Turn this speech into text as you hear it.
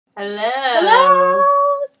Hello. Hello,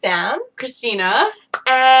 Sam. Christina.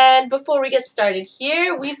 And before we get started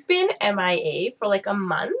here, we've been MIA for like a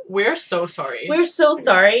month. We're so sorry. We're so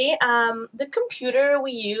sorry. The computer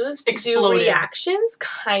we used to do Exploded. reactions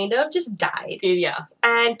kind of just died. Yeah.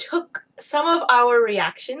 And took some of our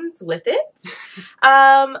reactions with it.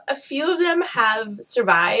 A few of them have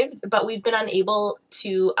survived, but we've been unable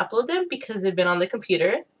to upload them because they've been on the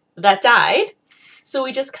computer that died. So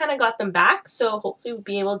we just kind of got them back. So hopefully we'll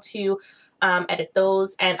be able to edit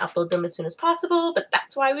those and upload them as soon as possible. But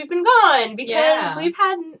that's why we've been gone, because we've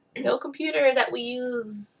had no computer that we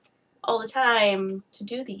use all the time to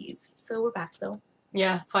do these. So we're back though.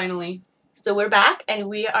 Yeah, finally. So we're back and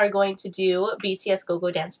we are going to do BTS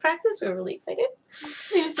GoGo dance practice. We're really excited.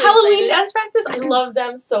 So Halloween excited. dance practice. I love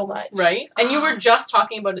them so much. Right? And you were just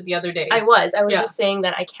talking about it the other day. I was Yeah. just saying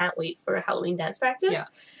that I can't wait for Halloween dance practice. Yeah.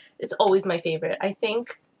 It's always my favorite. I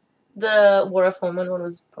think the War of Home one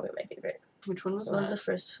was probably my favorite. Which one was One that? of the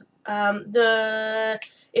first.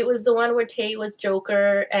 It was the one where Tae was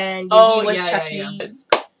Joker and Yugi Oh, was yeah, Chucky. yeah, yeah.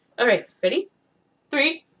 All right, ready?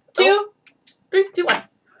 3, 2. 3, 2, 1.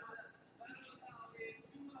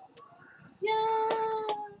 Yeah.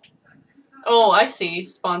 Oh, I see.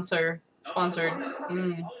 Sponsored.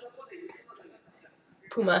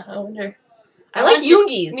 Puma. I wonder. I like want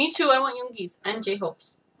Yoongi's. Me too. I want Yoongi's and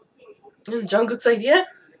J-Hope's. This is Jungkook's idea.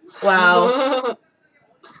 Wow.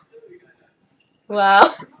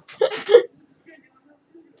 Wow.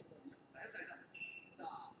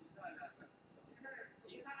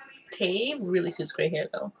 Tae really suits gray hair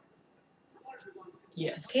though.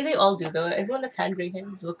 Yes. Okay, they all do though. Everyone that's had gray hair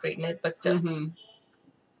does look great in it, but still. Mm-hmm.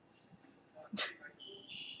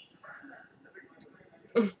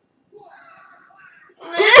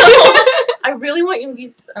 I really want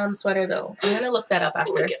Yoongi's sweater though. I'm gonna look that up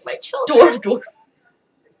after. Look at my children. Dwarf.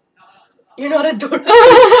 You're not a dwarf.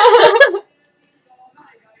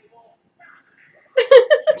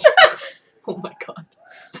 Oh my god.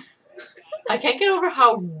 I can't get over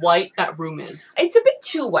how white that room is. It's a bit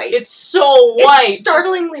too white. It's so white. It's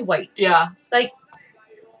startlingly white. Yeah. Like.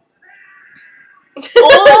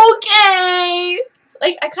 Okay.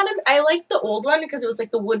 Like I like the old one because it was like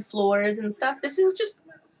the wood floors and stuff. This is just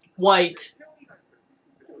White.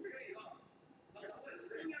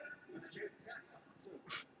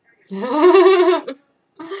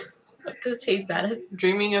 because Tae's bad at it.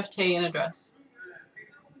 Dreaming of Tae in a dress.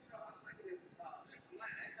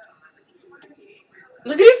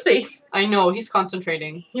 Look at his face. I know, he's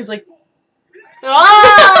concentrating. He's like.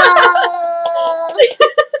 Ah!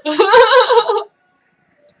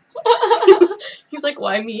 He's like,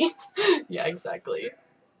 why me? Yeah, exactly.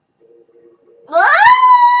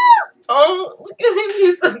 Oh, look at him.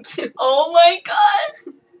 He's so cute. Oh my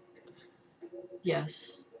god.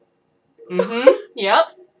 Yes. Mm-hmm. Yep.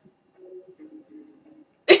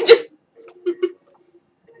 It just.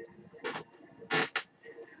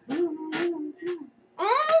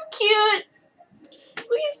 Cute.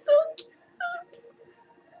 He's so cute.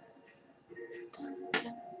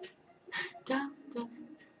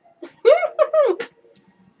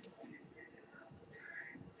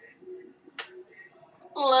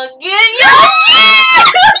 Look at you!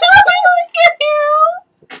 Look at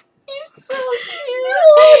him! He's so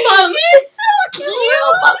cute! He's so cute!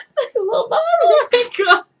 Little bum. Oh my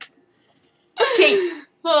god! Okay,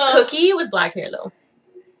 Cookie with black hair though.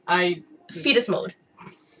 Fetus mode.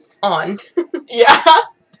 On. Yeah.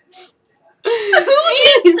 He's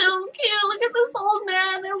He's so cute! Look at this old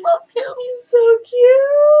man! I love him! He's so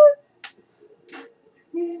cute.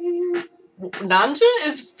 Namjoon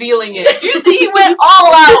is feeling it. Do you see? He went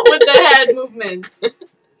all out with the head movements.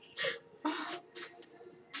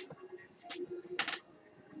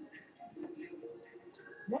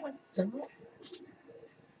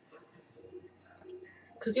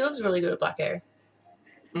 Cookie looks really good with black hair.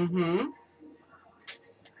 Mm-hmm.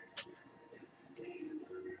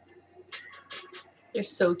 You're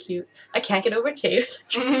so cute. I can't get over Tae.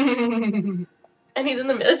 And he's in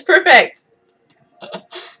the middle. It's perfect.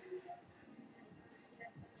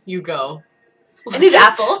 You go. And his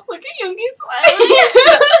apple. Look at Yoongi smiling. He's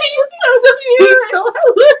so cute.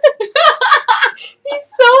 He's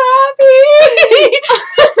so happy.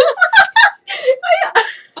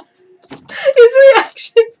 His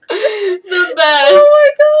reactions. The best.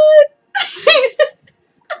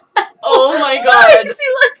 Oh Oh my my god. does he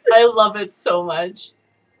look? I love it so much.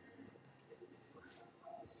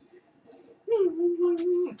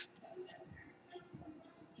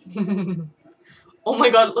 Oh my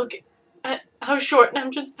god, look at how short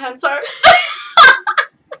Namjoon's pants are.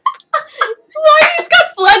 Why he's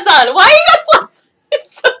got floods on? Why he got floods?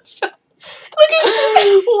 It's so short. Look at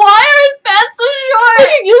Why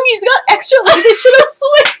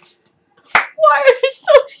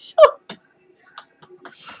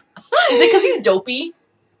he's dopey?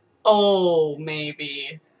 Oh,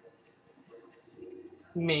 maybe.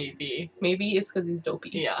 Maybe. Maybe it's because he's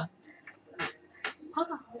dopey. Yeah.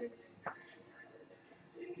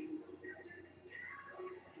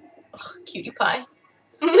 Ugh, cutie pie.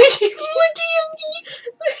 Look at Yoongi.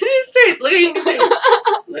 Look at his face. Look at Yoongi's face.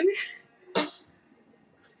 Look.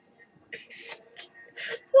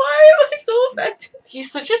 Why am I so affected?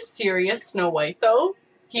 He's such a serious Snow White, though.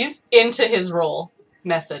 He's into his role.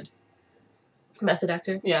 Method. Method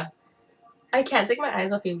actor. Yeah. I can't take my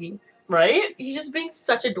eyes off Yoongi. Right? He's just being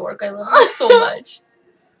such a dork. I love him so much.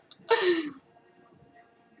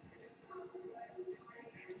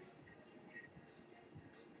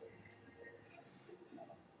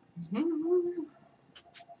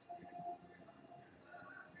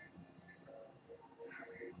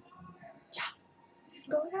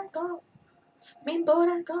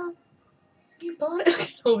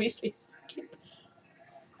 Toby's face.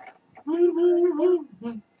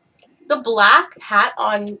 The black hat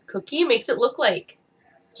on Cookie makes it look like,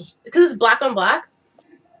 just because it's black on black,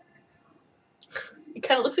 it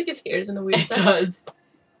kind of looks like his hair is in a weird It side. does.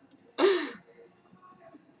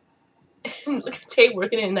 Look at Tay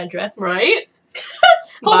working it in that dress. Right?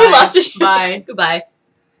 Hope he lost his shirt. Bye. Goodbye.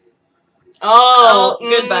 Oh,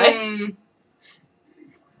 goodbye. mm.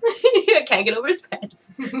 I can't get over his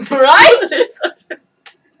pants. Right?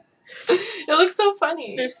 It looks so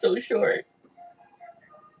funny. They're so short.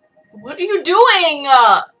 What are you doing?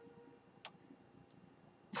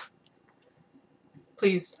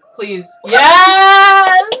 Please, please.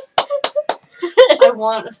 Yes! I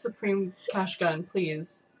want a Supreme Cash Gun,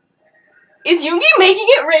 please. Is Yoongi making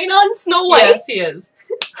it rain on Snow White? Yes, he is.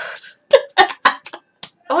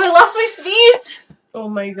 Oh, I lost my sneeze! Oh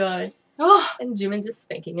my god. Oh, And Jimin just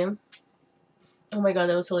spanking him. Oh my god,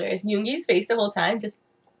 that was hilarious. Yoongi's face the whole time just...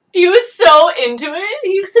 he was so into it.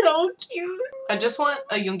 He's so cute. I just want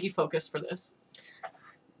a Yoongi focus for this.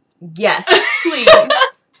 Yes, please.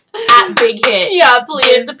 At Big Hit. Yeah, Give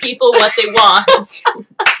please. the people what they want.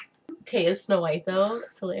 Tay is Snow White, though.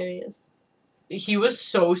 It's hilarious. He was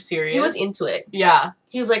so serious. He was into it. Yeah.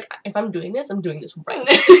 He was like, if I'm doing this right.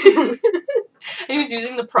 And he was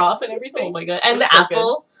using the prop and everything. Oh my god. And It the was so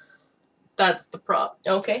apple. That's the prop.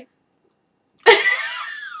 Okay.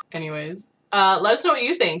 Anyways, let us know what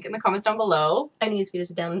you think in the comments down below. I need to this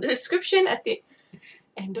down in the description at the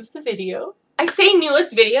End of the video. I say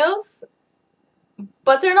newest videos,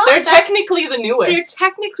 but they're not. They're that- technically the newest. They're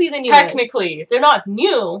technically the newest. Technically. They're not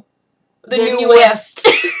new. The They're newest.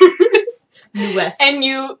 Newest.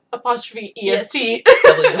 N-U-apostrophe-E-S-T.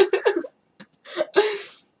 W.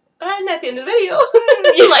 And at the end of the video,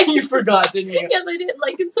 You forgot, didn't you? Yes, I did.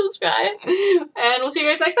 Like and subscribe. And we'll see you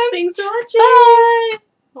guys next time. Thanks for watching. Bye!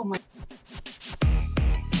 Oh my...